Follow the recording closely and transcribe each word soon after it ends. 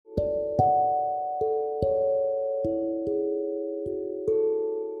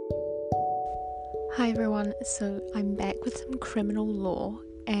Hi everyone, so I'm back with some criminal law,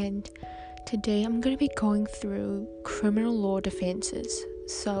 and today I'm going to be going through criminal law defenses.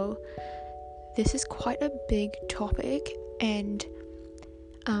 So this is quite a big topic, and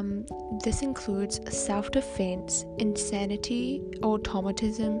this includes self-defense, insanity,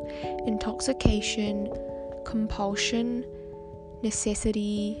 automatism, intoxication, compulsion,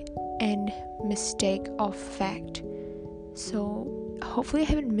 necessity, and mistake of fact. So hopefully I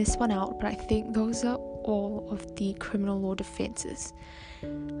haven't missed one out, but I think those are all of the criminal law defenses.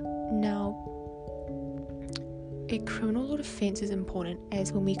 Now, a criminal law defense is important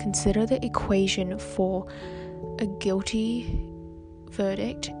as when we consider the equation for a guilty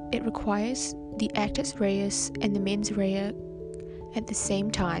verdict, it requires the actus reus and the mens rea at the same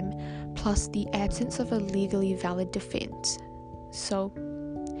time, plus the absence of a legally valid defense. So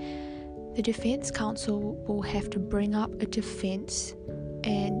the defense counsel will have to bring up a defense,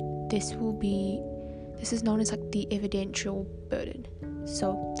 and this is known as like the evidential burden.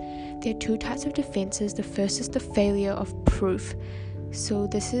 So there are two types of defenses. The first is the failure of proof. So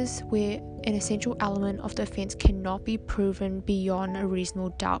this is where an essential element of the offense cannot be proven beyond a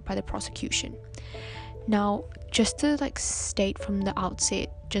reasonable doubt by the prosecution. Now, just to state from the outset,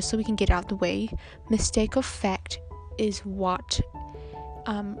 just so we can get out of the way, mistake of fact is what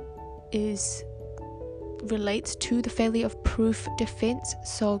relates to the failure of proof defense.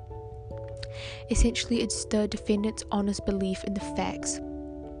 So essentially it's the defendant's honest belief in the facts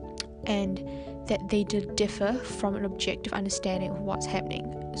and that they did differ from an objective understanding of what's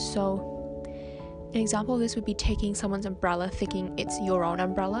happening. So an example of this would be taking someone's umbrella thinking it's your own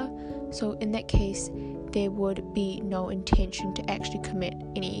umbrella. So in that case there would be no intention to actually commit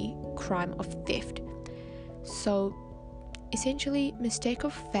any crime of theft. So essentially mistake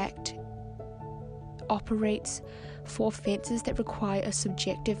of fact operates for offences that require a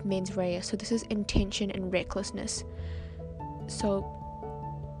subjective mens rea. So this is intention and recklessness. So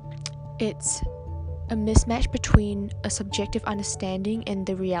it's a mismatch between a subjective understanding and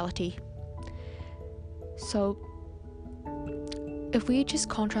the reality. So if we just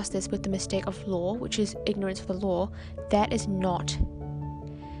contrast this with the mistake of law, which is ignorance of the law, that is not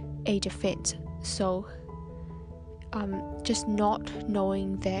a defense. So just not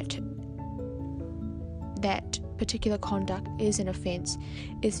knowing that particular conduct is an offense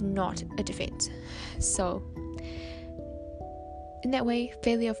is not a defense. So in that way,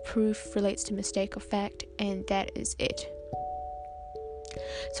 failure of proof relates to mistake of fact, and that is it.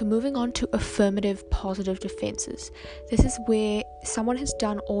 So moving on to affirmative positive defenses. This is where someone has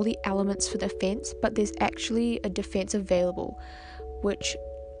done all the elements for the offense, but there's actually a defense available, which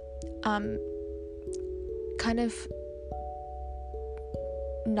kind of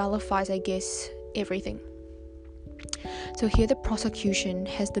nullifies, I guess, everything. So here the prosecution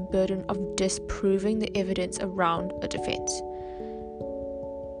has the burden of disproving the evidence around a defense.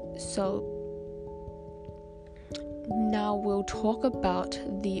 So now we'll talk about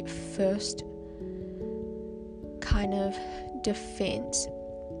the first kind of defense.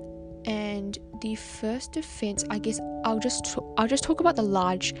 And the first defense, I guess I'll just talk about the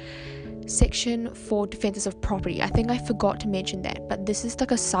large section for defenses of property. I think I forgot to mention that, but this is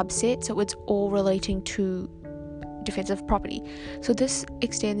like a subset, so it's all relating to defense of property. So this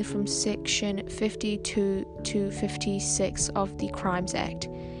extends from section 52 to 56 of the Crimes Act,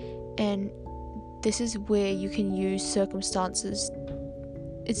 and this is where you can use circumstances.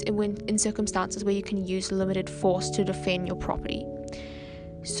 It's in circumstances where you can use limited force to defend your property.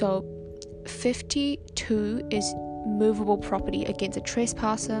 So 52 is movable property against a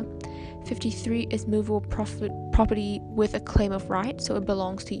trespasser. 53 is movable property with a claim of right, so it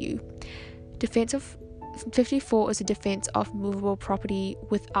belongs to you. 54 is a defense of movable property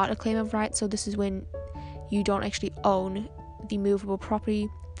without a claim of right, so this is when you don't actually own the movable property.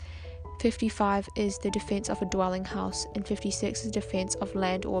 55 is the defense of a dwelling house, and 56 is defense of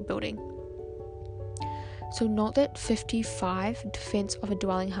land or building. So note that 55, defense of a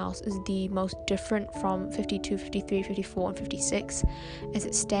dwelling house, is the most different from 52, 53, 54, and 56 as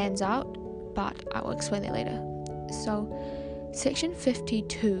it stands out, but I will explain that later. So section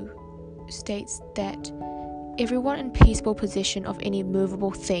 52 states that everyone in peaceable possession of any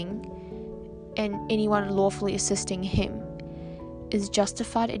movable thing and anyone lawfully assisting him is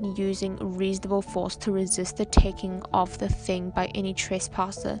justified in using reasonable force to resist the taking of the thing by any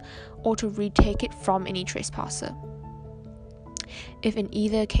trespasser or to retake it from any trespasser, if in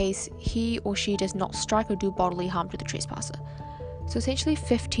either case he or she does not strike or do bodily harm to the trespasser. So essentially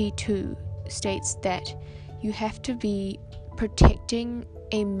 52 states that you have to be protecting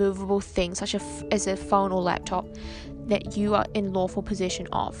a movable thing such as a phone or laptop that you are in lawful possession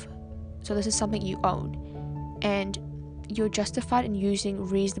of. So this is something you own, and you're justified in using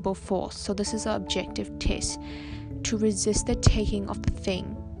reasonable force. So this is an objective test to resist the taking of the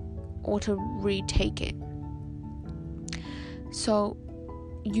thing or to retake it. So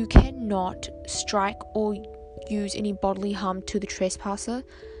you cannot strike or use any bodily harm to the trespasser.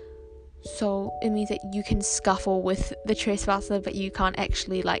 So it means that you can scuffle with the trespasser, but you can't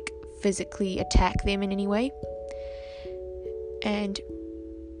actually physically attack them in any way. And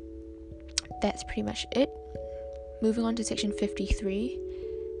that's pretty much it. Moving on to section 53,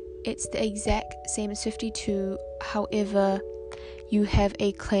 it's the exact same as 52, however you have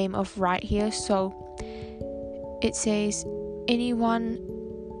a claim of right here. So it says anyone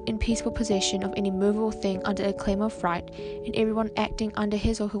in peaceable possession of any movable thing under a claim of right, and everyone acting under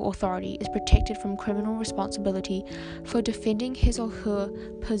his or her authority is protected from criminal responsibility for defending his or her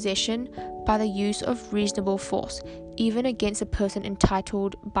possession by the use of reasonable force, even against a person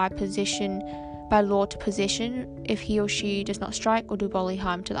entitled by law to possession, if he or she does not strike or do bodily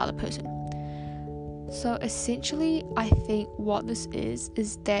harm to the other person. So essentially, I think what this is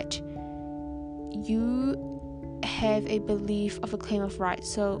that you have a belief of a claim of right.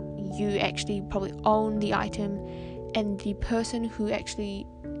 So you actually probably own the item, and the person who actually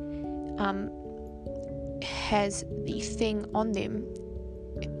has the thing on them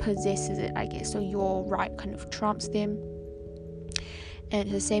possesses it, I guess. So your right kind of trumps them. And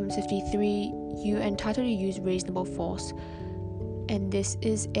it's the same as 53, you're entitled to use reasonable force, and this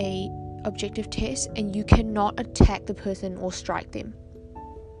is a objective test, and you cannot attack the person or strike them.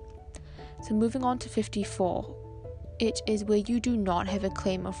 So moving on to 54, it is where you do not have a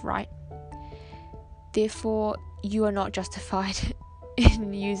claim of right. Therefore, you are not justified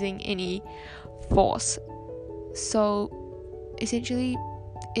in using any force. So essentially,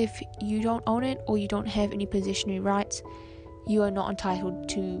 if you don't own it or you don't have any possessory rights, you are not entitled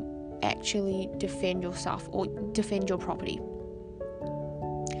to actually defend yourself or defend your property.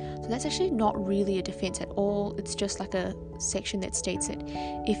 So that's actually not really a defense at all. It's just like a section that states that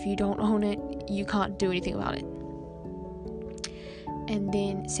if you don't own it, you can't do anything about it. And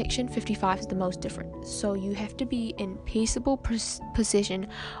then section 55 is the most different. So you have to be in peaceable possession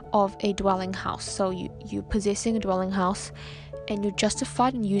of a dwelling house. So you're possessing a dwelling house, and you're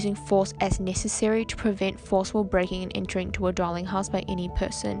justified in using force as necessary to prevent forcible breaking and entering to a dwelling house by any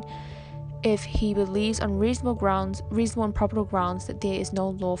person, if he believes on reasonable and probable grounds that there is no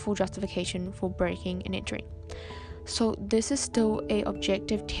lawful justification for breaking and entering. So this is still a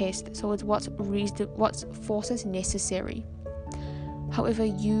objective test. So it's what's force is necessary. However,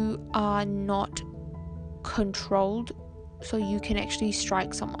 you are not controlled, so you can actually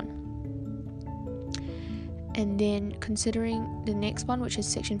strike someone. And then considering the next one, which is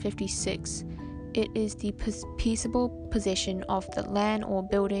section 56, it is the peaceable possession of the land or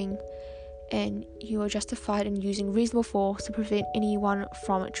building, and you are justified in using reasonable force to prevent anyone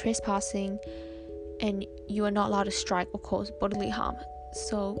from trespassing, and you are not allowed to strike or cause bodily harm.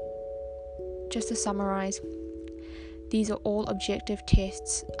 So just to summarize, these are all objective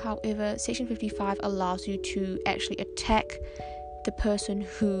tests. However, section 55 allows you to actually attack the person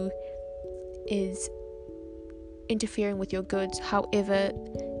who is interfering with your goods. However,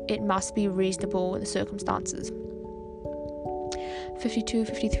 it must be reasonable in the circumstances. 52,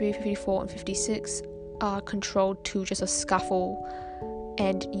 53, 54, and 56 are controlled to just a scuffle,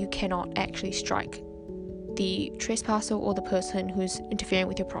 and you cannot actually strike the trespasser or the person who's interfering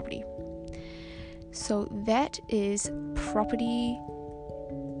with your property. So that is property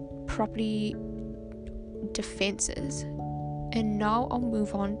defenses. And now I'll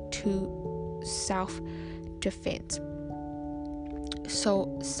move on to self-defense.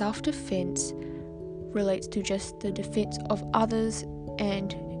 So self-defense relates to just the defense of others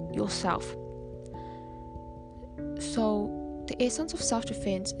and yourself. So the essence of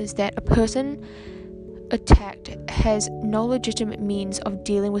self-defense is that a person attacked has no legitimate means of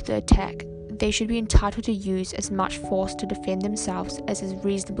dealing with the attack. They should be entitled to use as much force to defend themselves as is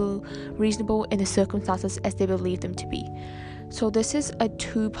reasonable in the circumstances as they believe them to be. So this is a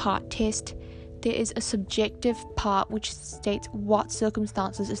two-part test. There is a subjective part which states what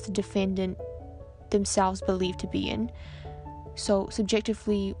circumstances is the defendant themselves believed to be in. So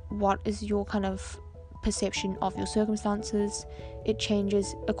subjectively, what is your kind of perception of your circumstances? It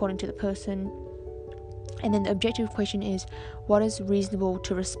changes according to the person. And then the objective question is, what is reasonable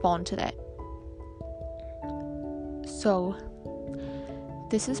to respond to that? So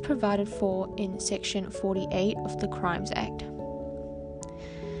this is provided for in section 48 of the Crimes Act.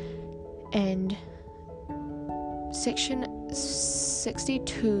 And section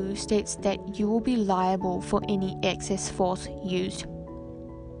 62 states that you will be liable for any excess force used.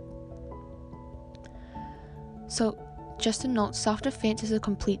 So, just a note, self-defense is a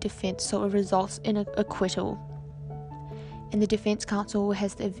complete defense, so it results in an acquittal. And the defense counsel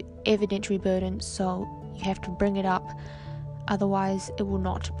has the evidentiary burden, so you have to bring it up, otherwise it will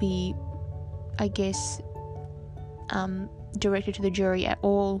not be, I guess, directed to the jury at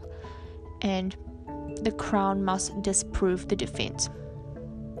all, and the Crown must disprove the defense.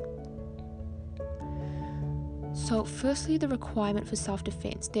 So firstly, the requirement for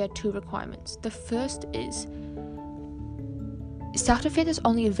self-defense. There are two requirements. The first is self-defense is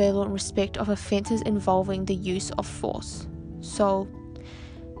only available in respect of offences involving the use of force. So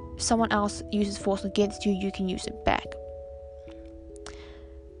if someone else uses force against you, you can use it back.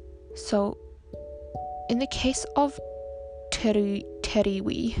 So in the case of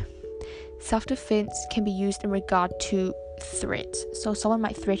teriwi, self-defense can be used in regard to threats. So someone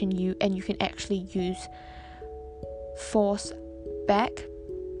might threaten you and you can actually use force back.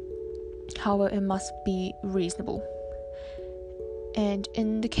 However, it must be reasonable. And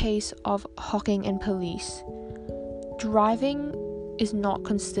in the case of hawking and police, driving is not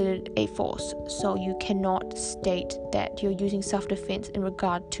considered a force, so you cannot state that you're using self-defense in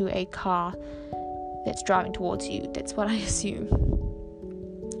regard to a car that's driving towards you. That's what I assume.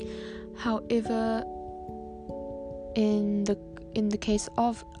 However, in the case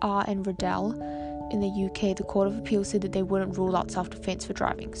of R and Riddell in the UK, the Court of Appeal said that they wouldn't rule out self-defense for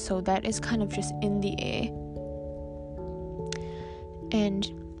driving, so that is kind of just in the air. And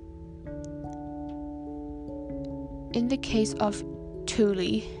in the case of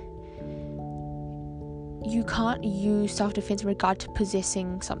Thule, you can't use self-defense in regard to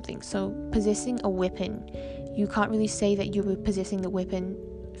possessing something. So possessing a weapon, you can't really say that you were possessing the weapon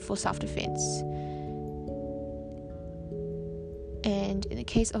for self-defense. And in the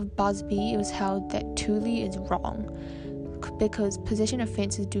case of Busby, it was held that Thule is wrong because possession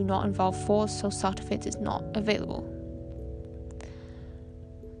offences do not involve force, so self-defense is not available.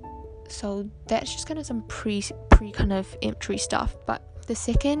 So that's just kind of some pre kind of entry stuff. But the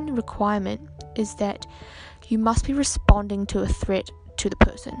second requirement is that you must be responding to a threat to the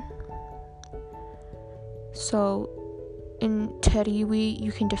person. So in Teriwi,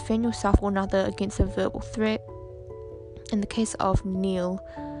 you can defend yourself or another against a verbal threat. In the case of Neil,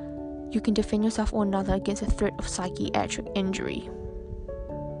 you can defend yourself or another against a threat of psychiatric injury.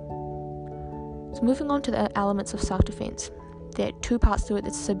 So moving on to the elements of self-defense. There are two parts to it.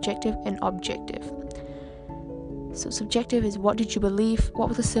 It's subjective and objective. So subjective is what did you believe, what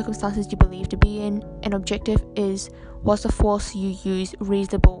were the circumstances you believed to be in, and objective is was the force you used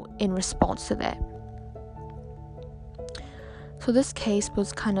reasonable in response to that. So this case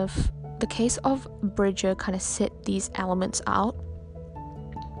was kind of, the case of Bridger kind of set these elements out.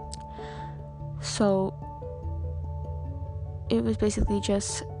 So it was basically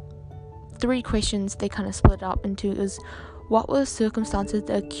just 3 questions they kind of split up into. Is what were the circumstances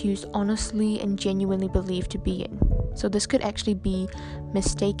the accused honestly and genuinely believed to be in? So this could actually be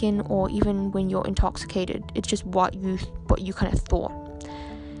mistaken or even when you're intoxicated. It's just what you kind of thought.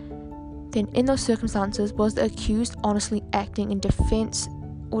 Then in those circumstances, was the accused honestly acting in defense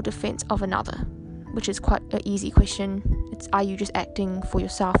of another? Which is quite an easy question. It's, are you just acting for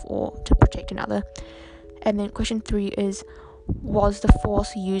yourself or to protect another? And then question 3 is, was the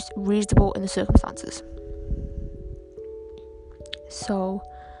force used reasonable in the circumstances? So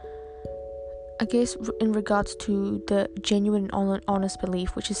I guess in regards to the genuine and honest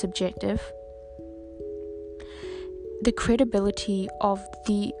belief, which is subjective, the credibility of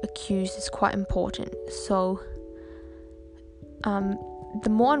the accused is quite important. So the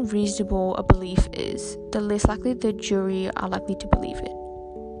more unreasonable a belief is, the less likely the jury are likely to believe it.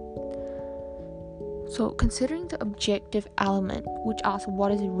 So considering the objective element, which asks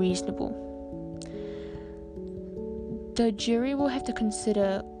what is reasonable, the jury will have to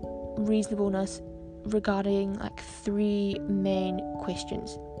consider reasonableness regarding 3 main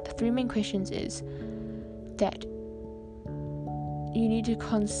questions. The 3 main questions is that you need to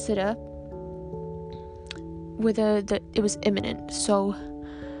consider whether it was imminent. So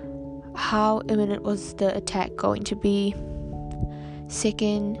how imminent was the attack going to be?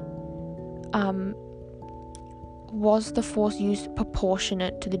 Second, was the force used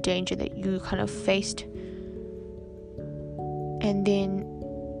proportionate to the danger that you kind of faced? And then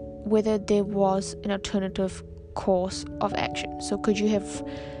whether there was an alternative course of action. So could you have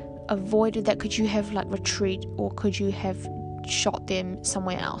avoided that? Could you have retreat, or could you have shot them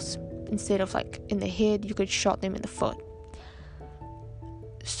somewhere else? Instead of in the head, you could shot them in the foot.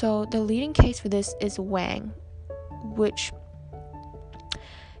 So the leading case for this is Wang, which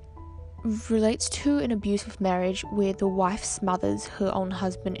relates to an abusive marriage where the wife smothers her own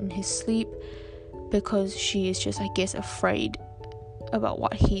husband in his sleep because she is just, I guess, afraid about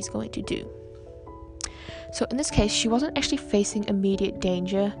what he's going to do. So in this case, she wasn't actually facing immediate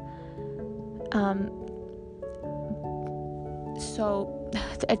danger. So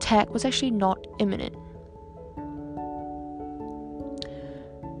the attack was actually not imminent.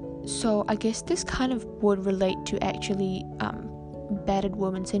 So I guess this kind of would relate to actually battered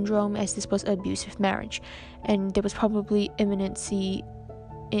woman syndrome, as this was an abusive marriage, and there was probably imminency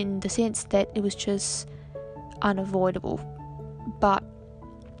in the sense that it was just unavoidable. But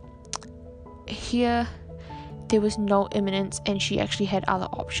here there was no imminence, and she actually had other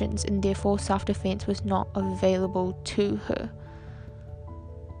options, and therefore self-defense was not available to her.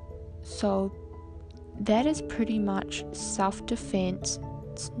 So that is pretty much self-defense.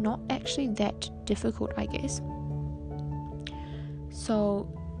 It's not actually that difficult, I guess. So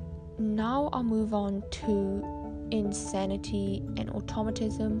now I'll move on to insanity and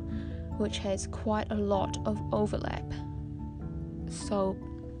automatism, which has quite a lot of overlap. So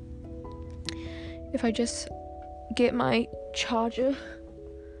if I just get my charger,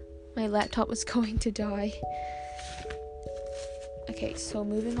 my laptop is going to die. Okay, so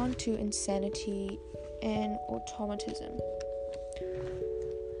moving on to insanity and automatism.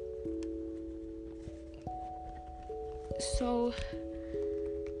 So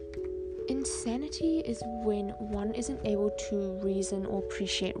insanity is when one isn't able to reason or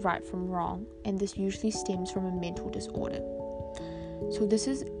appreciate right from wrong, and this usually stems from a mental disorder. So this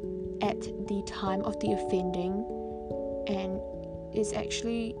is at the time of the offending and is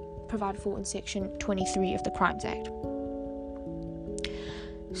actually provided for in section 23 of the Crimes Act.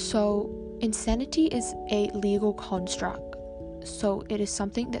 So insanity is a legal construct, so it is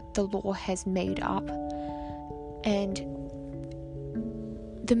something that the law has made up, and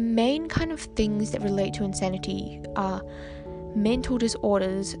the main kind of things that relate to insanity are mental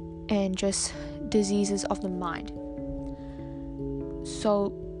disorders and just diseases of the mind.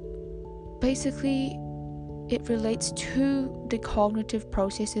 So basically it relates to the cognitive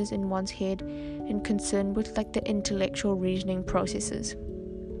processes in one's head and concerned with like the intellectual reasoning processes.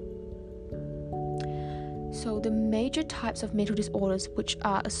 So the major types of mental disorders which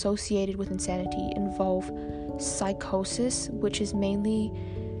are associated with insanity involve psychosis, which is mainly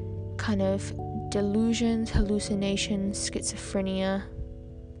kind of delusions, hallucinations, schizophrenia,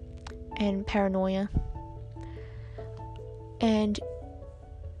 and paranoia, and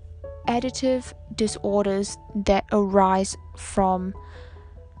additive disorders that arise from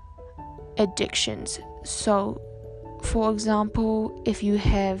addictions. So for example, if you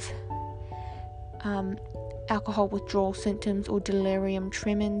have alcohol withdrawal symptoms or delirium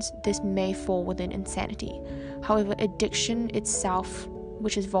tremens, this may fall within insanity. However, addiction itself,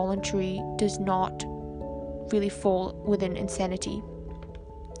 which is voluntary, does not really fall within insanity.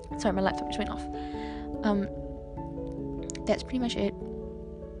 Sorry, my laptop just went off. That's pretty much it.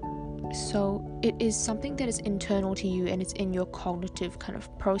 So it is something that is internal to you and it's in your cognitive kind of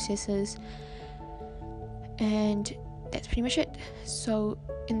processes, and that's pretty much it. So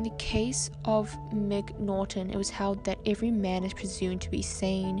in the case of Meg Norton, it was held that every man is presumed to be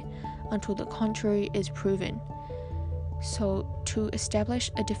sane until the contrary is proven. So to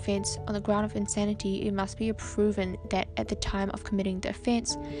establish a defense on the ground of insanity, it must be proven that at the time of committing the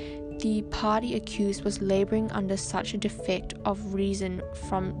offense, the party accused was laboring under such a defect of reason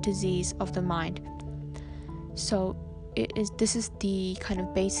from disease of the mind. So this is the kind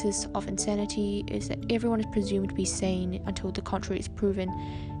of basis of insanity, is that everyone is presumed to be sane until the contrary is proven,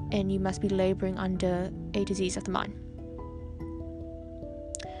 and you must be laboring under a disease of the mind.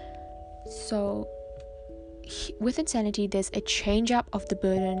 So with insanity, there's a change up of the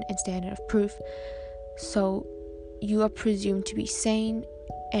burden and standard of proof. So you are presumed to be sane,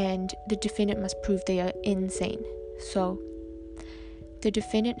 and the defendant must prove they are insane. So the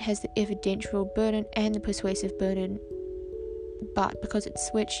defendant has the evidentiary burden and the persuasive burden, but because it's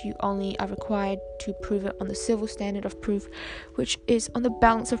switched, you only are required to prove it on the civil standard of proof, which is on the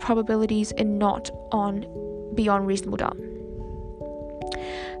balance of probabilities and not on beyond reasonable doubt.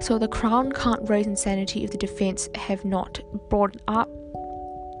 So the Crown can't raise insanity if the defense have not brought it up.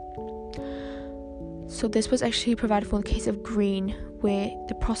 So this was actually provided for in the case of Green, where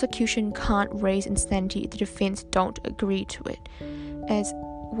the prosecution can't raise insanity if the defense don't agree to it. As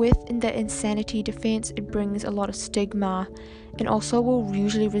within the insanity defense, it brings a lot of stigma and also will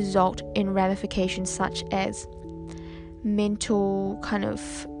usually result in ramifications such as mental kind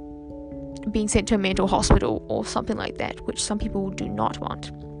of being sent to a mental hospital or something like that, which some people do not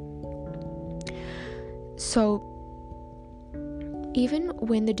want. So even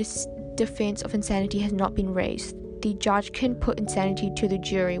when the defense of insanity has not been raised, the judge can put insanity to the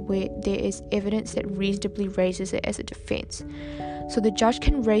jury where there is evidence that reasonably raises it as a defense. So the judge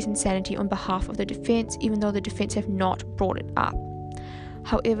can raise insanity on behalf of the defense, even though the defense have not brought it up.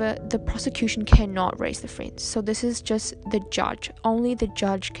 However, the prosecution cannot raise the defense. So this is just the judge. Only the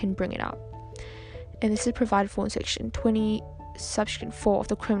judge can bring it up. And this is provided for in Section 20, Subsection 4 of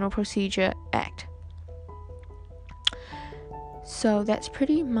the Criminal Procedure Act. So that's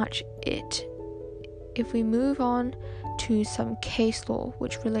pretty much it. If we move on to some case law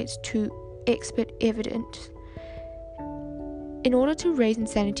which relates to expert evidence, in order to raise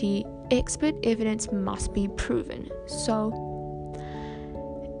insanity, expert evidence must be proven. So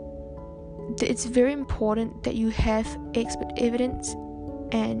it's very important that you have expert evidence,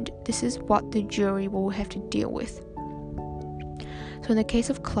 and this is what the jury will have to deal with. So in the case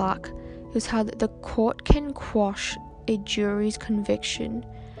of Clark, it was how the court can quash a jury's conviction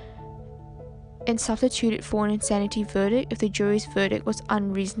and substitute it for an insanity verdict if the jury's verdict was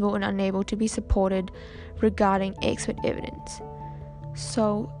unreasonable and unable to be supported regarding expert evidence.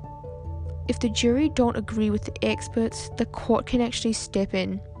 So if the jury don't agree with the experts, the court can actually step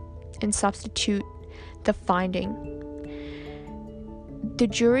in and substitute the finding. The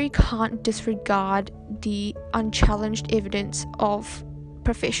jury can't disregard the unchallenged evidence of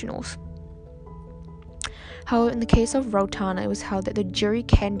professionals. However, in the case of Rotana, it was held that the jury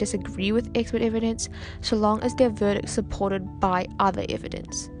can disagree with expert evidence so long as their verdict is supported by other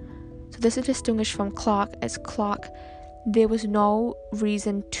evidence. So this is distinguished from Clark, as Clark, there was no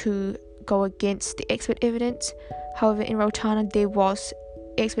reason to go against the expert evidence. However, in Rotana, there was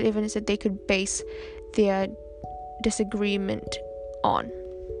expert evidence that they could base their disagreement on.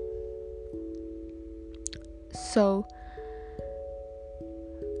 So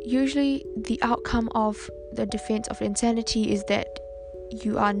usually the outcome of the defense of insanity is that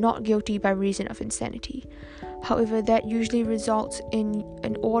you are not guilty by reason of insanity. However, that usually results in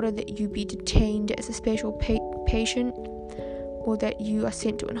an order that you be detained as a special patient, or that you are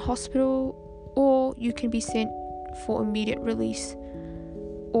sent to a hospital, or you can be sent for immediate release,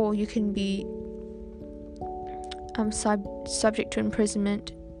 or you can be subject to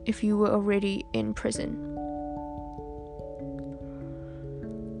imprisonment if you were already in prison.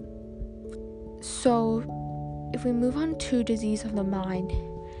 So if we move on to disease of the mind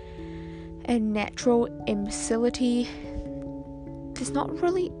and natural imbecility, there's not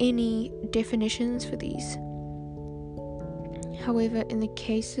really any definitions for these. However, in the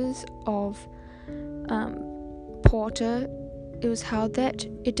cases of Porter, it was held that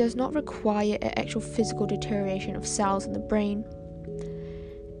it does not require an actual physical deterioration of cells in the brain.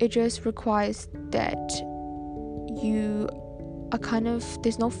 It just requires that you are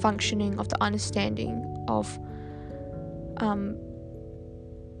there's no functioning of the understanding of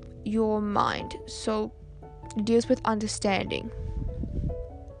your mind. So it deals with understanding.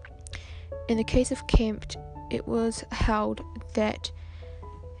 In the case of Kemp, it was held that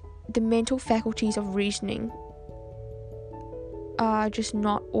the mental faculties of reasoning are just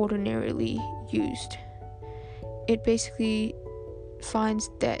not ordinarily used. It basically finds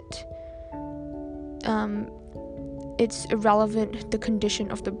that it's irrelevant, the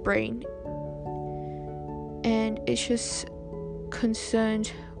condition of the brain, and it's just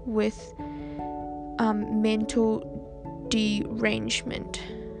concerned with mental derangement.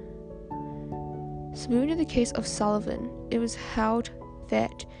 So moving to the case of Sullivan, it was held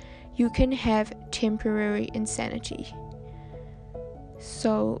that you can have temporary insanity.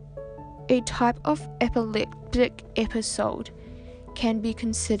 So a type of epileptic episode can be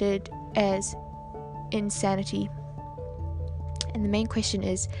considered as insanity. And the main question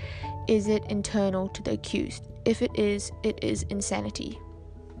is it internal to the accused? If it is insanity.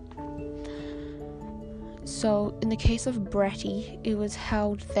 So in the case of Bratty, it was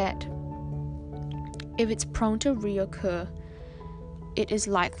held that if it's prone to reoccur, it is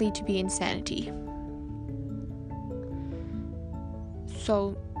likely to be insanity.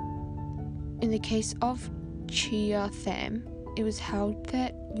 So in the case of Chiatham, it was held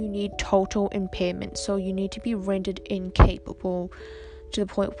that you need total impairment, so you need to be rendered incapable to the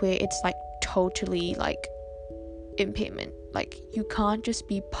point where it's totally impairment. You can't just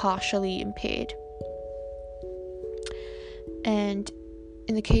be partially impaired. And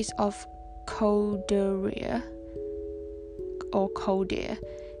in the case of Coderia,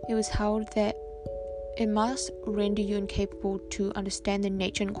 it was held that it must render you incapable to understand the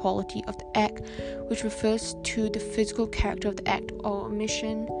nature and quality of the act, which refers to the physical character of the act or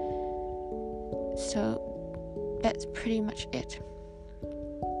omission. So that's pretty much it.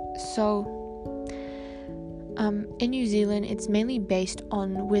 So In New Zealand, it's mainly based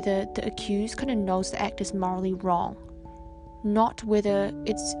on whether the accused kind of knows the act is morally wrong, not whether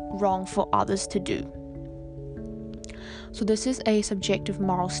it's wrong for others to do. So this is a subjective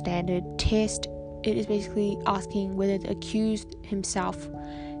moral standard test. It is basically asking whether the accused himself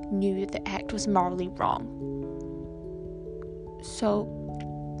knew that the act was morally wrong. So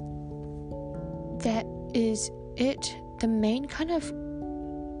that is it. The main kind of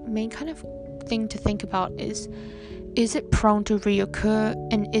thing to think about is it prone to reoccur,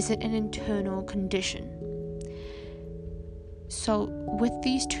 and is it an internal condition? So with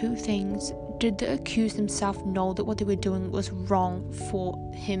these two things, did the accused himself know that what they were doing was wrong for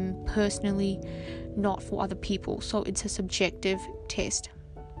him personally, not for other people? So it's a subjective test.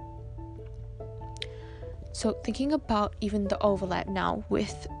 So thinking about even the overlap now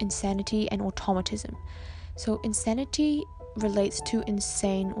with insanity and automatism. So insanity relates to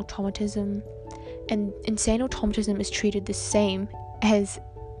insane automatism, and insane automatism is treated the same as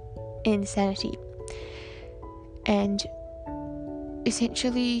insanity. And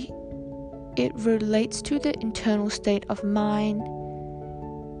essentially, it relates to the internal state of mind,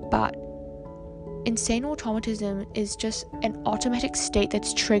 but insane automatism is just an automatic state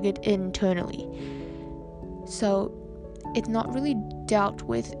that's triggered internally. So it's not really dealt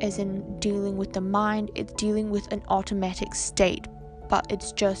with as in dealing with the mind, it's dealing with an automatic state, but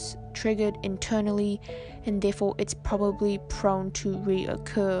it's just triggered internally, and therefore it's probably prone to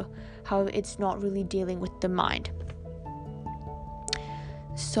reoccur. However, it's not really dealing with the mind.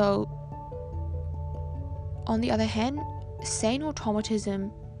 So on the other hand, sane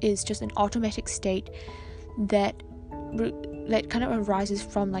automatism is just an automatic state that kind of arises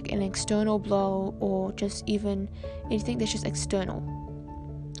from like an external blow, or just even anything that's just external.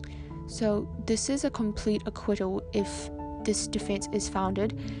 So this is a complete acquittal if this defense is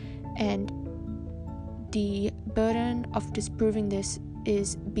founded, and the burden of disproving this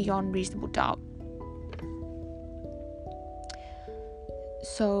is beyond reasonable doubt.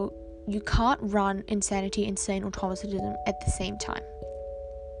 So you can't run insanity and sane automatism at the same time.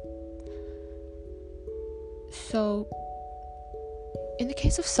 So in the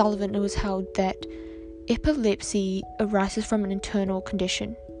case of Sullivan, it was held that epilepsy arises from an internal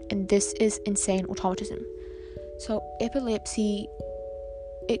condition, and this is insane automatism. So epilepsy,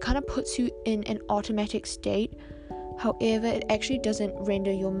 it kind of puts you in an automatic state. However, it actually doesn't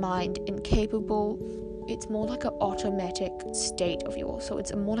render your mind incapable. It's more like an automatic state of yours. So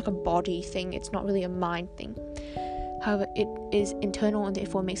it's more like a body thing. It's not really a mind thing. However, it is internal, and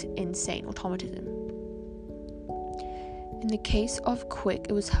therefore makes it insane automatism. In the case of Quick,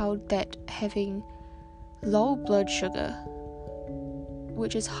 it was held that having low blood sugar,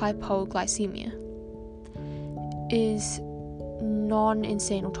 which is hypoglycemia, is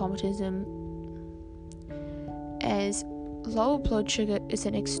non-insane automatism, as low blood sugar is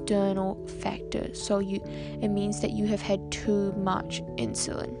an external factor. So it means that you have had too much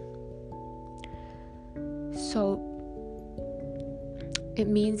insulin. So it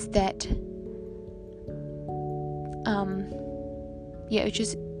means that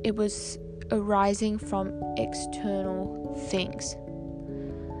it was arising from external things,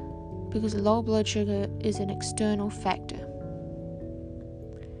 because low blood sugar is an external factor.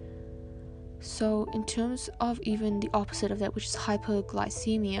 So in terms of even the opposite of that, which is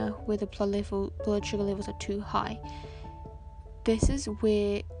hyperglycemia, where the blood sugar levels are too high, this is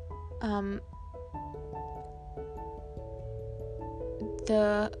where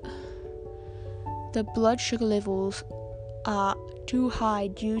the blood sugar levels are too high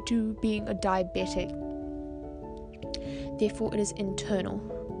due to being a diabetic. Therefore, it is internal.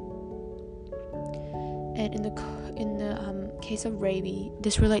 And in the case of Raby,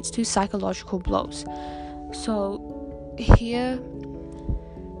 this relates to psychological blows. So here,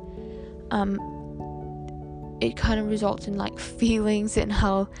 it kind of results in like feelings, and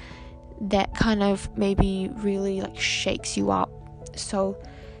how that kind of maybe really like shakes you up. So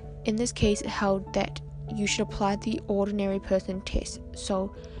in this case, it held that you should apply the ordinary person test.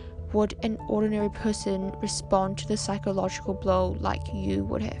 So would an ordinary person respond to the psychological blow like you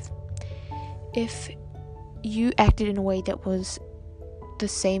would have? If you acted in a way that was the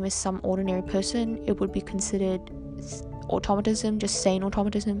same as some ordinary person, it would be considered automatism, just sane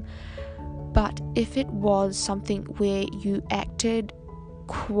automatism. But if it was something where you acted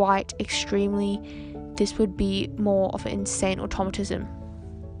quite extremely, this would be more of an insane automatism,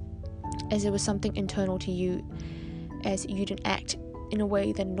 as it was something internal to you, as you didn't act in a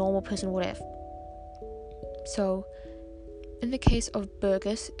way that a normal person would have. So in the case of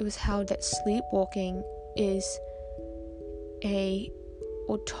Burgess, it was held that sleepwalking is a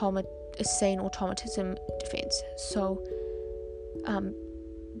sane automatism offence. So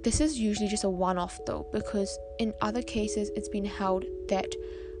this is usually just a one-off though, because in other cases it's been held that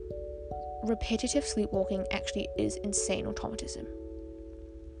repetitive sleepwalking actually is insane automatism.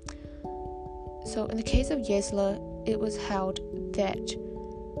 So in the case of Yesler, it was held that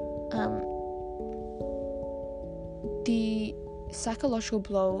the psychological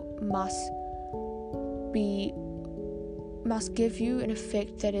blow must give you an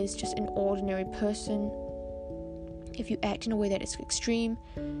effect that is just an ordinary person. If you act in a way that is extreme,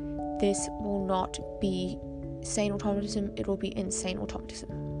 this will not be sane automatism, it will be insane automatism.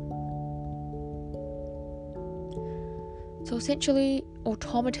 So essentially,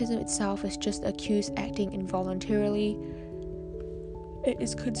 automatism itself is just the accused acting involuntarily. It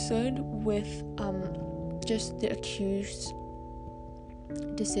is concerned with just the accused's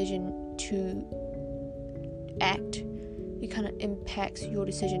decision to act. It kind of impacts your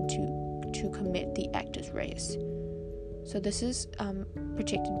decision to commit the actus reus. So this is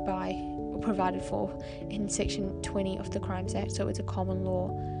provided for in section 20 of the Crimes Act, so it's a common law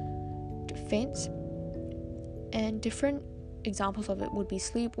defense. And different examples of it would be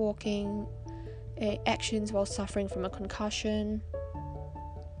sleepwalking, actions while suffering from a concussion,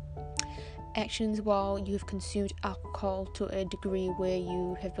 actions while you've consumed alcohol to a degree where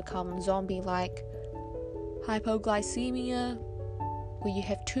you have become zombie-like, hypoglycemia, where you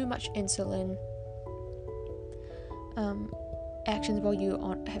have too much insulin, actions while you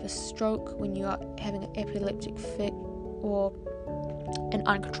have a stroke, when you are having an epileptic fit, or an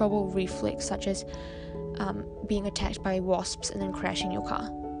uncontrollable reflex such as being attacked by wasps and then crashing your car.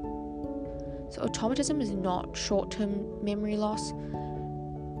 So automatism is not short-term memory loss.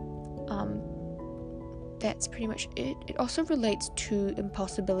 That's pretty much it. It also relates to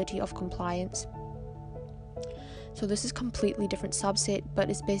impossibility of compliance. So this is completely different subset, but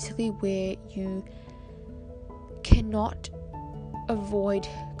it's basically where you cannot avoid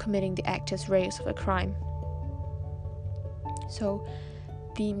committing the actus reus of a crime. So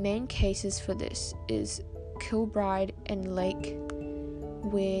the main cases for this is Kilbride and Lake,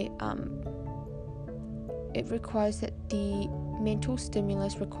 where it requires that the mental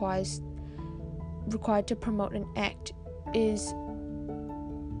stimulus required to promote an act is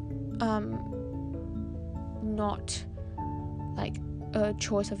not like a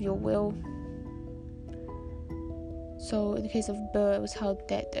choice of your will. So in the case of Burr, it was held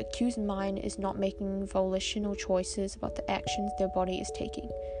that the accused mind is not making volitional choices about the actions their body is taking.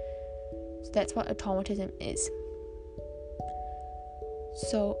 So that's what automatism is.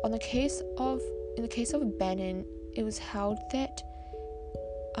 So in the case of Bannon, it was held that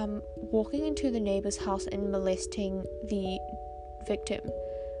walking into the neighbor's house and molesting the victim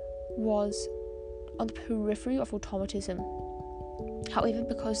was on the periphery of automatism. However,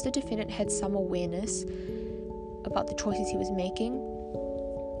 because the defendant had some awareness about the choices he was making,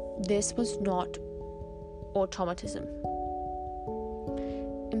 this was not automatism.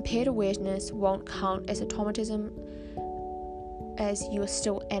 Impaired awareness won't count as automatism, as you are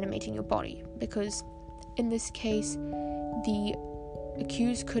still animating your body, because in this case the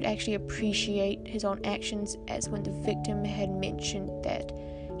accused could actually appreciate his own actions, as when the victim had mentioned that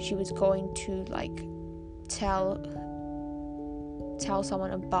she was going to tell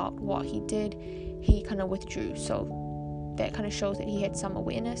someone about what he did, he kind of withdrew. So that kind of shows that he had some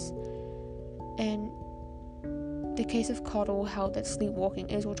awareness. And the case of Cottle held that sleepwalking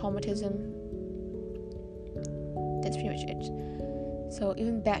is automatism. That's pretty much it. So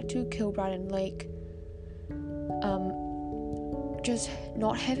even back to Kilbride and Lake, just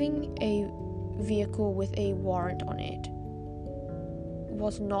not having a vehicle with a warrant on it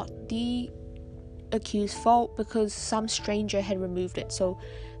was not the accused's fault, because some stranger had removed it. So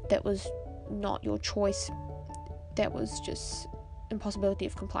that was not your choice. That was just impossibility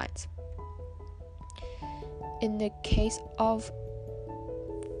of compliance. In the case of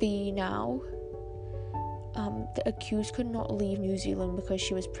Finau, the accused could not leave New Zealand because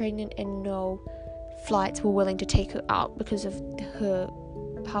she was pregnant, and no flights were willing to take her out because of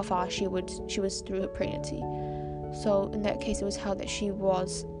how far she was through her pregnancy. So in that case, it was held that she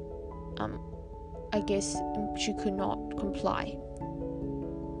was, she could not comply.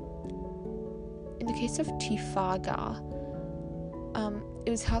 In the case of Tifaga, it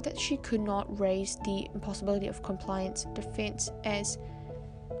was held that she could not raise the impossibility of compliance defense, as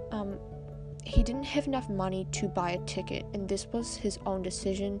he didn't have enough money to buy a ticket, and this was his own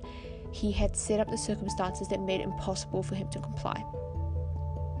decision. He had set up the circumstances that made it impossible for him to comply.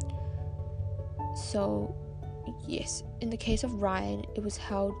 So, yes, in the case of Ryan, it was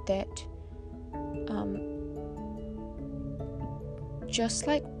held that just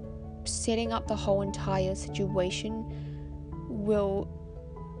like setting up the whole entire situation will,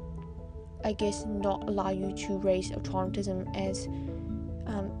 I guess, not allow you to raise automatism, as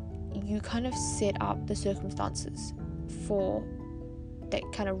you kind of set up the circumstances for that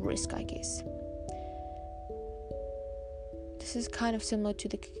kind of risk, I guess. This is kind of similar to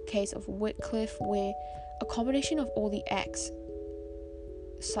the case of Wycliffe, where a combination of all the acts,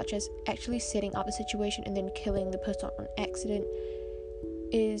 such as actually setting up the situation and then killing the person on accident,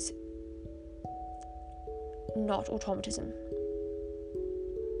 is not automatism.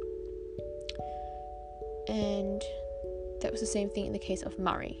 And that was the same thing in the case of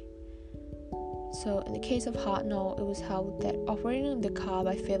Murray. So in the case of Hartnell, it was held that operating the car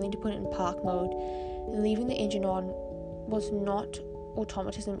by failing to put it in park mode and leaving the engine on was not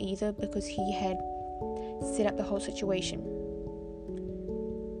automatism either, because he had set up the whole situation.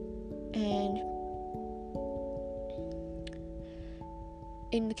 And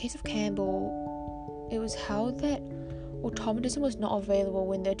in the case of Campbell, it was held that automatism was not available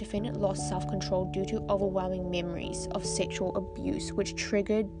when the defendant lost self-control due to overwhelming memories of sexual abuse, which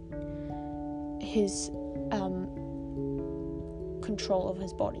triggered his control of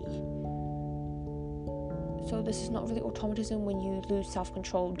his body. So this is not really automatism when you lose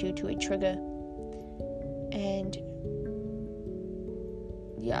self-control due to a trigger. And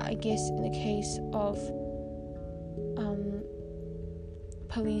yeah, I guess in the case of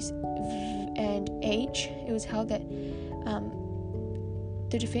Police and H, it was held that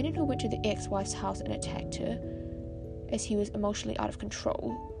the defendant who went to the ex-wife's house and attacked her as he was emotionally out of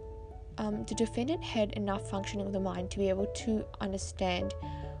control, the defendant had enough functioning of the mind to be able to understand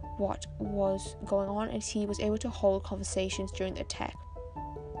what was going on, as he was able to hold conversations during the attack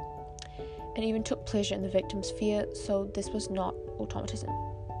and even took pleasure in the victim's fear. So this was not automatism.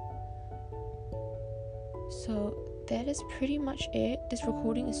 So that is pretty much it. This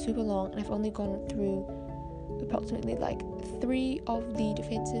recording is super long, and I've only gone through approximately 3 of the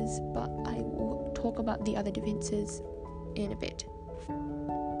defenses, but I will talk about the other defenses in a bit.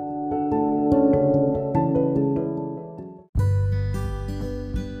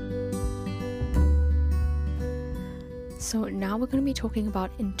 So now we're going to be talking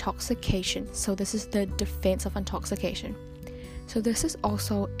about intoxication. So this is the defense of intoxication. So this is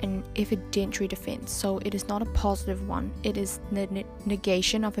also an evidentiary defense. So it is not a positive one. It is the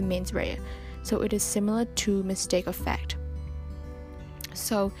negation of a mens rea. So it is similar to mistake of fact.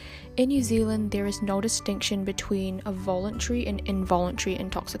 So in New Zealand, there is no distinction between a voluntary and involuntary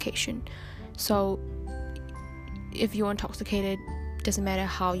intoxication. So if you're intoxicated, doesn't matter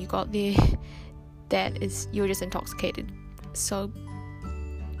how you got there, you're just intoxicated. So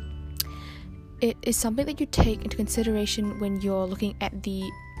it is something that you take into consideration when you're looking at the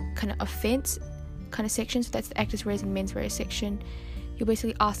kind of offense kind of section. So that's the actus reus and mens rea section. You're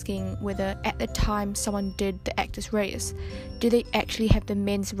basically asking whether at the time someone did the actus reus, do they actually have the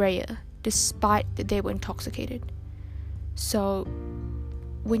mens rea despite that they were intoxicated. So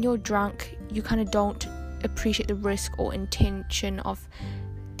when you're drunk, you kind of don't appreciate the risk or intention of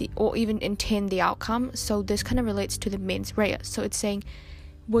or even intend the outcome. So this kind of relates to the mens rea. So it's saying,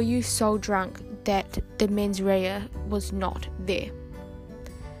 were you so drunk that the mens rea was not there?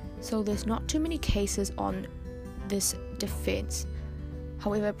 So there's not too many cases on this defense.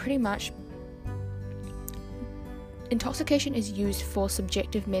 However, pretty much intoxication is used for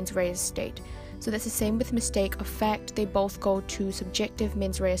subjective mens rea state. So that's the same with mistake of fact. They both go to subjective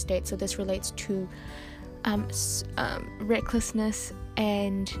mens rea state. So this relates to recklessness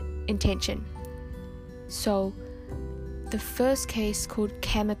and intention. So the first case, called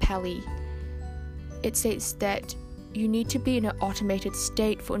Kamapali, it states that you need to be in an automated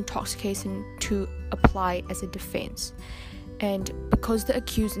state for intoxication to apply as a defense. And because the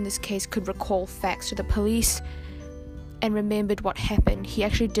accused in this case could recall facts to the police and remembered what happened, he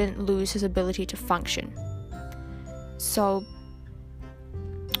actually didn't lose his ability to function. So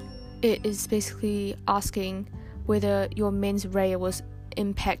it is basically asking whether your mens rea was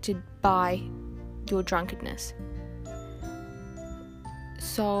impacted by your drunkenness.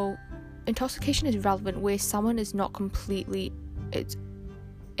 So intoxication is relevant where someone is not completely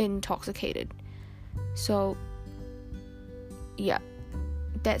intoxicated. So yeah,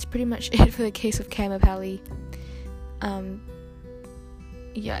 that's pretty much it for the case of Kamapali.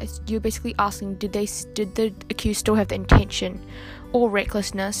 You're basically asking, did the accused still have the intention or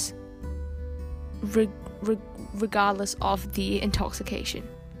recklessness regardless of the intoxication.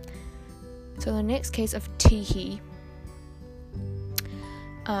 So the next case of Tihi,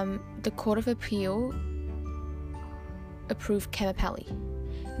 the Court of Appeal approved Kamapali.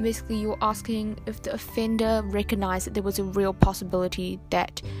 Basically, you're asking if the offender recognized that there was a real possibility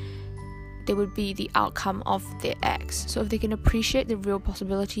that there would be the outcome of their acts. So if they can appreciate the real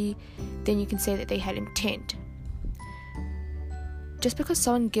possibility, then you can say that they had intent. Just because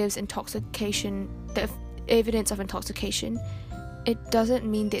someone gives the evidence of intoxication, it doesn't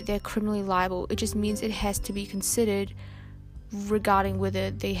mean that they're criminally liable. It just means it has to be considered regarding whether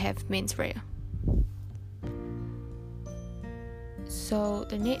they have mens rea. So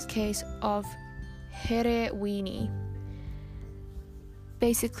the next case of Here Weenie,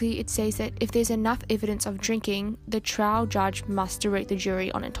 basically it says that if there's enough evidence of drinking, the trial judge must direct the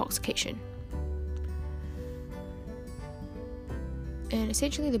jury on intoxication. And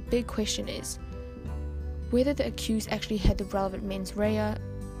essentially the big question is whether the accused actually had the relevant mens rea,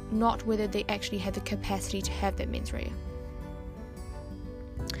 not whether they actually had the capacity to have that mens rea.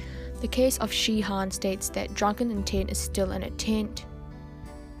 The case of Sheehan states that drunken intent is still an intent.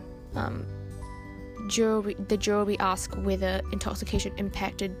 The jury asked whether intoxication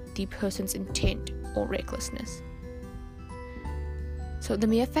impacted the person's intent or recklessness. So the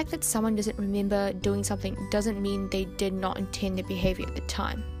mere fact that someone doesn't remember doing something doesn't mean they did not intend their behavior at the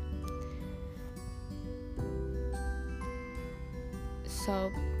time.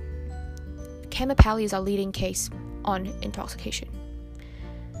 So Kamapali is our leading case on intoxication.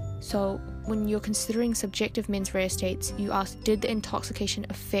 So when you're considering subjective mens rea states, you ask, did the intoxication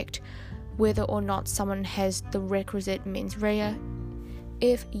affect whether or not someone has the requisite mens rea?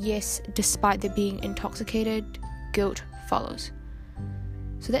 If yes, despite their being intoxicated, guilt follows.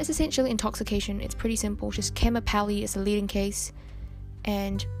 So that's essentially intoxication. It's pretty simple. Just Kamapali is the leading case,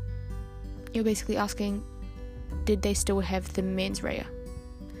 and you're basically asking, did they still have the mens rea?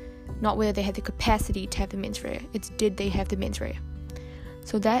 Not whether they had the capacity to have the mens rea. It's did they have the mens rea.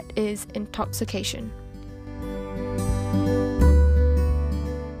 So that is intoxication.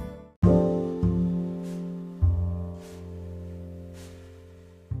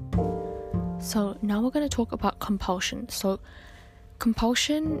 So now we're going to talk about compulsion. So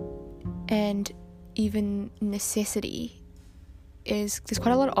compulsion and even necessity there's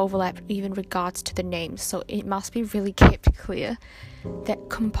quite a lot of overlap even regards to the names, so it must be really kept clear that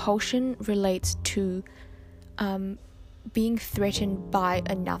compulsion relates to being threatened by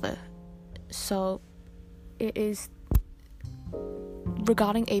another. So it is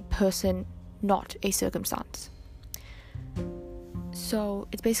regarding a person, not a circumstance. So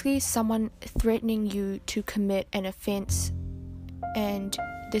it's basically someone threatening you to commit an offence, and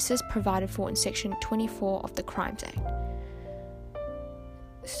this is provided for in section 24 of the Crimes Act.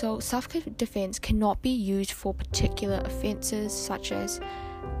 So self-defense cannot be used for particular offences such as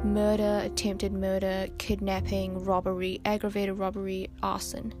murder, attempted murder, kidnapping, robbery, aggravated robbery,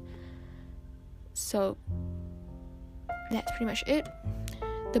 arson. So that's pretty much it.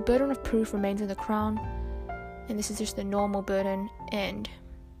 The burden of proof remains on the Crown, and this is just the normal burden, and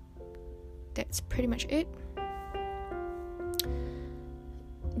that's pretty much it.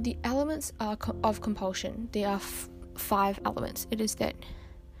 The elements of compulsion, there are 5 elements.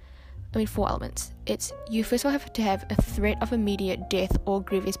 Four elements. It's you first of all have to have a threat of immediate death or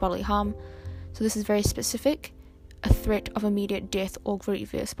grievous bodily harm. So this is very specific, a threat of immediate death or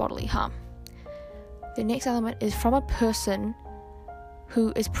grievous bodily harm. The next element is from a person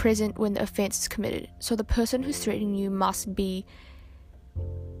who is present when the offence is committed. So the person who's threatening you must be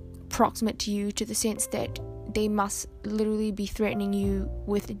proximate to you, to the sense that they must literally be threatening you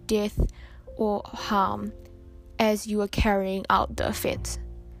with death or harm as you are carrying out the offence.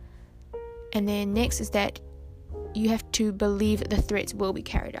 And then next is that you have to believe that the threats will be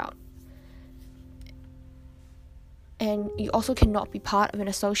carried out. And you also cannot be part of an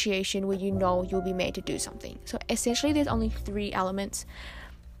association where you know you'll be made to do something. So essentially there's only 3 elements,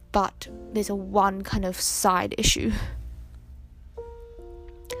 but there's one kind of side issue.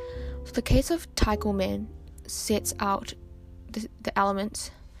 So the case of Taikomen sets out the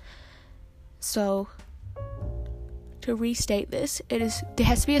elements. So to restate this, there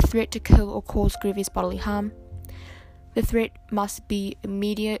has to be a threat to kill or cause grievous bodily harm. The threat must be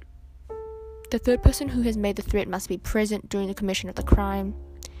immediate. The third person who has made the threat must be present during the commission of the crime,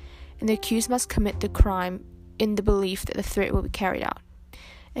 and the accused must commit the crime in the belief that the threat will be carried out,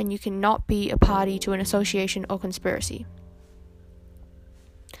 and you cannot be a party to an association or conspiracy.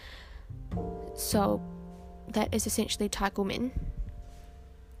 So that is essentially Taikomen.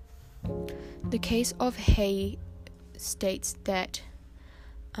 The case of Hay states that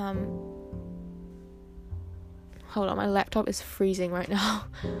hold on, my laptop is freezing right now.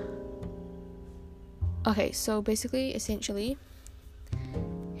 Okay, so essentially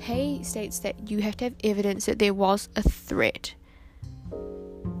Hay states that you have to have evidence that there was a threat.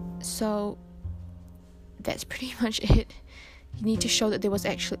 So that's pretty much it. You need to show that there was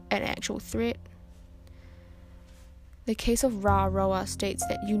actually an actual threat. The case of Ra Roa states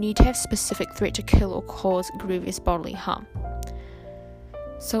that you need to have specific threat to kill or cause grievous bodily harm.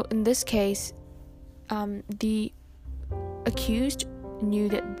 So in this case, the accused knew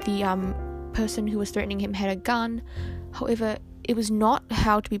that the person who was threatening him had a gun. However, it was not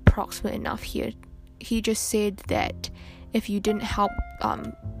held to be proximate enough here. He just said that if you didn't help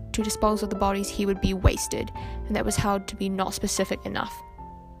to dispose of the bodies, he would be wasted, and that was held to be not specific enough.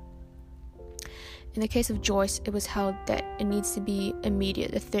 In the case of Joyce, it was held that it needs to be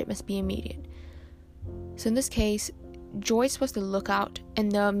immediate, the threat must be immediate. So in this case, Joyce was the lookout, and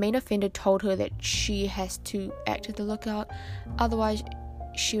the main offender told her that she has to act as the lookout, otherwise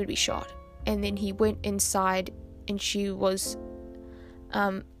she would be shot. And then he went inside, and she was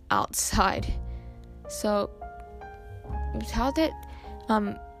outside. So it was held that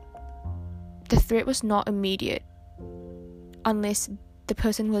the threat was not immediate unless the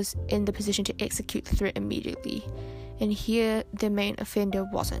person was in the position to execute the threat immediately, and here the main offender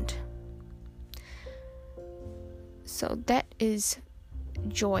wasn't. So that is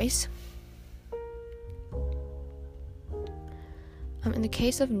Joyce. In the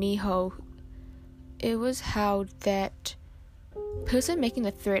case of Niho, it was held that the person making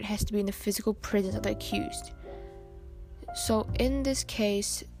the threat has to be in the physical presence of the accused. So in this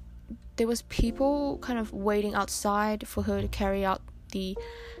case, there was people kind of waiting outside for her to carry out the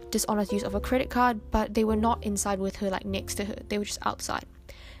dishonest use of a credit card, but they were not inside with her, like next to her. They were just outside.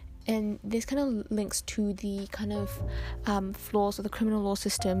 And this kind of links to the kind of flaws of the criminal law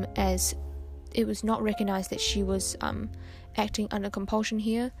system, as it was not recognized that she was acting under compulsion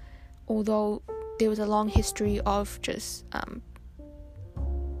here, although there was a long history of just kind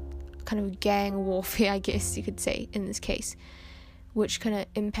of gang warfare, I guess you could say, in this case, which kind of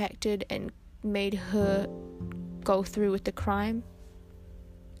impacted and made her go through with the crime.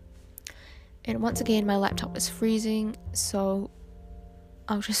 And once again, my laptop is freezing, so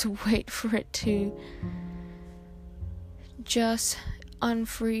I'll just wait for it to just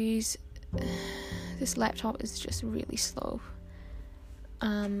unfreeze. This laptop is just really slow.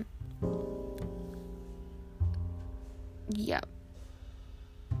 Yeah.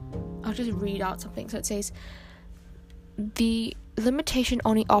 I'll just read out something. So it says, the limitation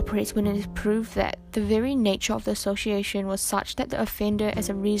only operates when it is proved that the very nature of the association was such that the offender, as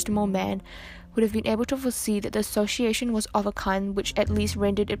a reasonable man, would have been able to foresee that the association was of a kind which at least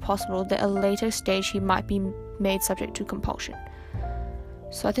rendered it possible that at a later stage he might be made subject to compulsion.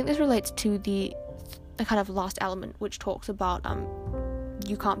 So I think this relates to the kind of last element, which talks about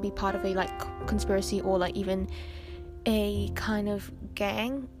you can't be part of a conspiracy or even a kind of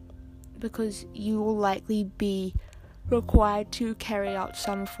gang, because you will likely be required to carry out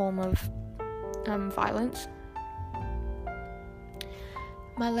some form of violence.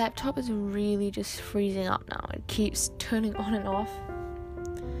 My laptop is really just freezing up now. It keeps turning on and off,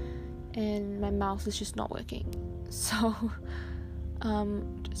 and my mouse is just not working. So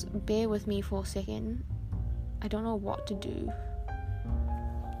just bear with me for a second. I don't know what to do.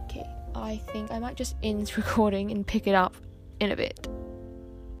 Okay, I think I might just end this recording and pick it up in a bit.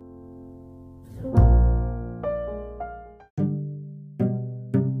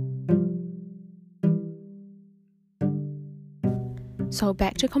 So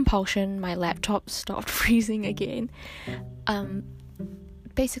back to compulsion, my laptop stopped freezing again.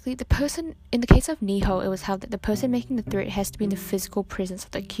 Basically, the person, in the case of Niho, it was held that the person making the threat has to be in the physical presence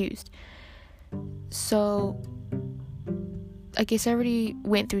of the accused. So, I guess I already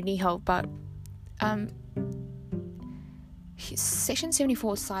went through Niho, but Section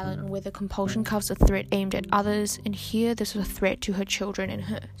 74 is silent on whether compulsion covers a threat aimed at others, and here this was a threat to her children and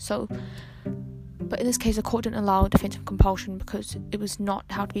her. But in this case, the court didn't allow a defense of compulsion because it was not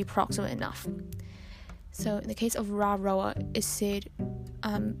held to be proximate enough. So in the case of Ra Roa, it said,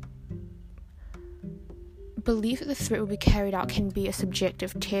 belief that the threat will be carried out can be a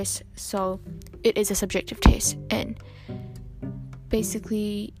subjective test, so it is a subjective test, and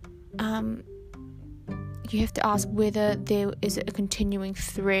basically you have to ask whether there is a continuing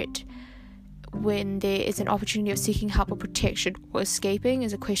threat when there is an opportunity of seeking help or protection or escaping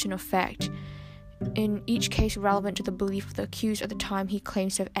is a question of fact, in each case relevant to the belief of the accused at the time he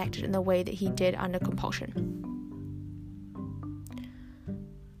claims to have acted in the way that he did under compulsion.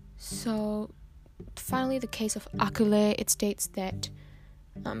 So finally, the case of Akule, it states that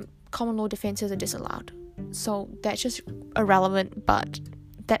common law defenses are disallowed. So that's just irrelevant, but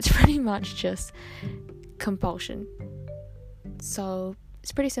that's pretty much just compulsion. So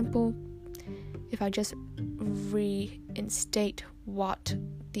it's pretty simple. If I just reinstate what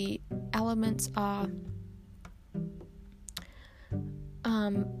the elements are,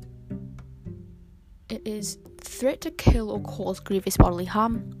 it is threat to kill or cause grievous bodily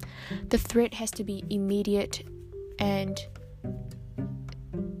harm. The threat has to be immediate, and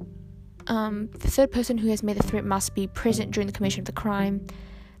the third person who has made the threat must be present during the commission of the crime.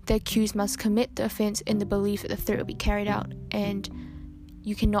 The accused must commit the offence in the belief that the threat will be carried out, and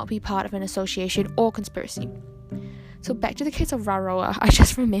you cannot be part of an association or conspiracy. So back to the case of Raroa, I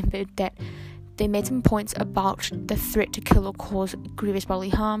just remembered that they made some points about the threat to kill or cause grievous bodily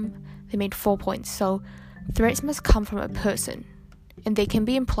harm. They made 4 points. So threats must come from a person, and they can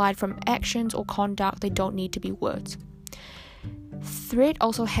be implied from actions or conduct. They don't need to be words. Threat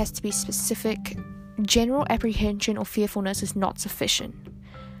also has to be specific. General apprehension or fearfulness is not sufficient.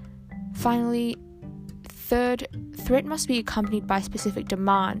 Finally, third, threat must be accompanied by specific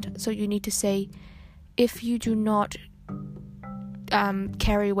demand. So you need to say, if you do not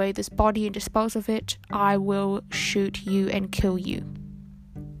carry away this body and dispose of it, I will shoot you and kill you.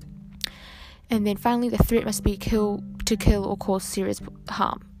 And then finally, the threat must be to kill or cause serious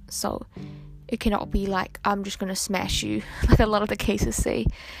harm. So it cannot be like, I'm just going to smash you, like a lot of the cases say,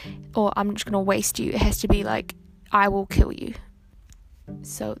 or I'm just going to waste you. It has to be like, I will kill you.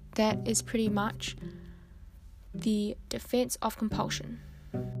 So that is pretty much the defense of compulsion.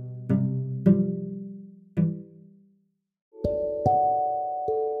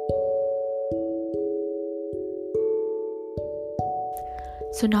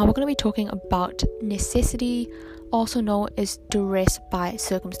 So now we're going to be talking about necessity, also known as duress by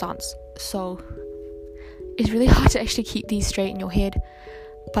circumstance. So it's really hard to actually keep these straight in your head,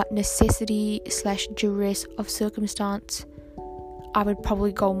 but necessity / duress of circumstance, I would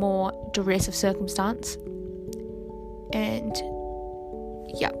probably go more duress of circumstance. And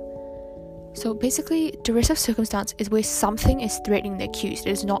yeah, so basically duress of circumstance is where something is threatening the accused.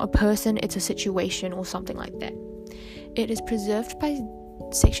 It is not a person, it's a situation or something like that. It is preserved by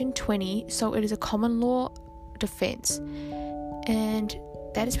Section 20, so it is a common law defense, and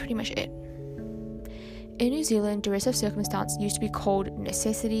that is pretty much it. In New Zealand, duress of circumstance used to be called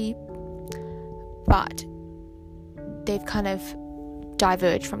necessity, but they've kind of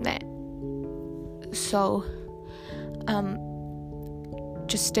diverged from that. So,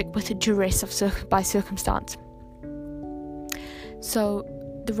 just stick with the duress of by circumstance. So,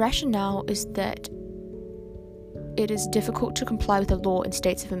 the rationale is that it is difficult to comply with the law in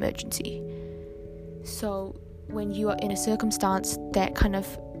states of emergency. So when you are in a circumstance that kind of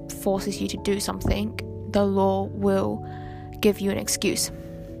forces you to do something, the law will give you an excuse.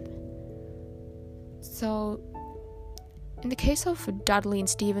 So in the case of Dudley and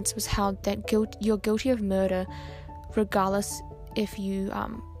Stevens, was held that you're guilty of murder regardless if you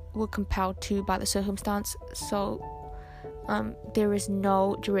were compelled to by the circumstance. So there is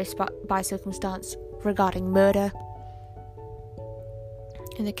no duress by circumstance regarding murder.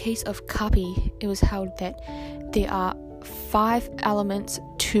 In the case of Kapi, it was held that there are 5 elements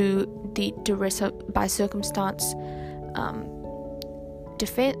to the duress by circumstance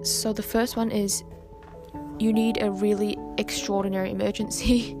defense. So the first one is you need a really extraordinary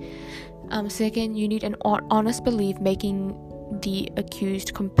emergency. Second, you need an honest belief making the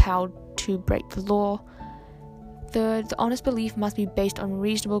accused compelled to break the law. Third, the honest belief must be based on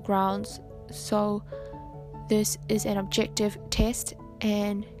reasonable grounds. So this is an objective test,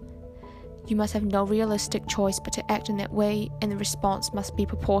 and you must have no realistic choice but to act in that way, and the response must be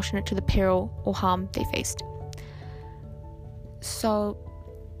proportionate to the peril or harm they faced. So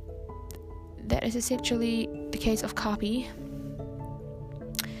that is essentially the case of Kapi.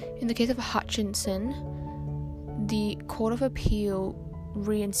 In the case of Hutchinson, the Court of Appeal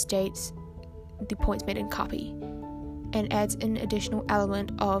reinstates the points made in Kapi and adds an additional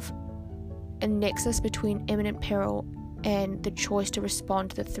element of a nexus between imminent peril and the choice to respond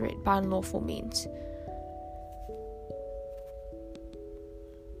to the threat by unlawful means.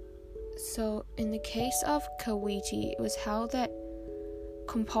 So in the case of Kawiti, it was held that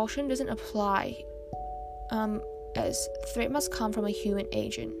compulsion doesn't apply, as threat must come from a human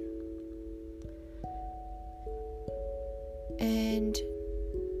agent. And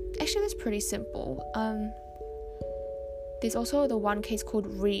actually that's pretty simple. There's also the one case called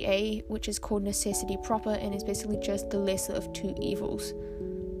Re-A, which is called necessity proper, and is basically just the lesser of two evils.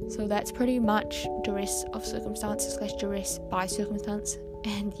 So that's pretty much duress of circumstance / duress by circumstance.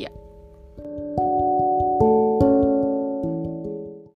 And yeah.